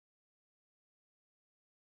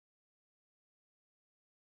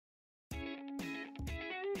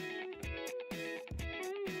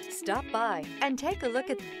Stop by and take a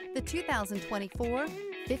look at the 2024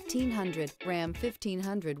 1500. Ram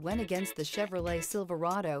 1500 went against the Chevrolet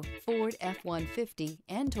Silverado, Ford F-150,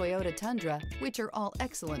 and Toyota Tundra, which are all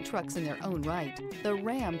excellent trucks in their own right. The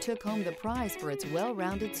Ram took home the prize for its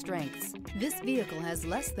well-rounded strengths. This vehicle has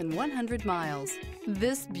less than 100 miles.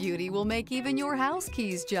 This beauty will make even your house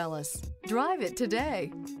keys jealous. Drive it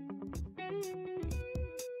today.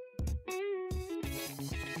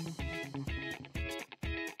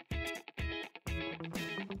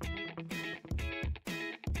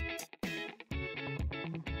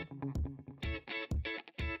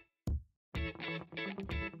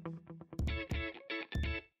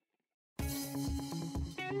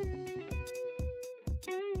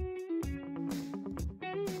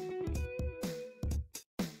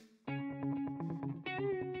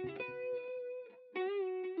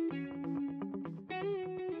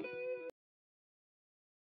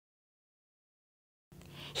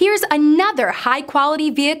 Here's another high-quality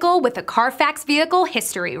vehicle with a Carfax Vehicle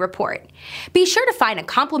History Report. Be sure to find a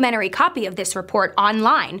complimentary copy of this report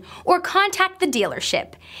online or contact the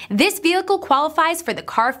dealership. This vehicle qualifies for the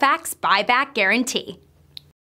Carfax Buyback Guarantee.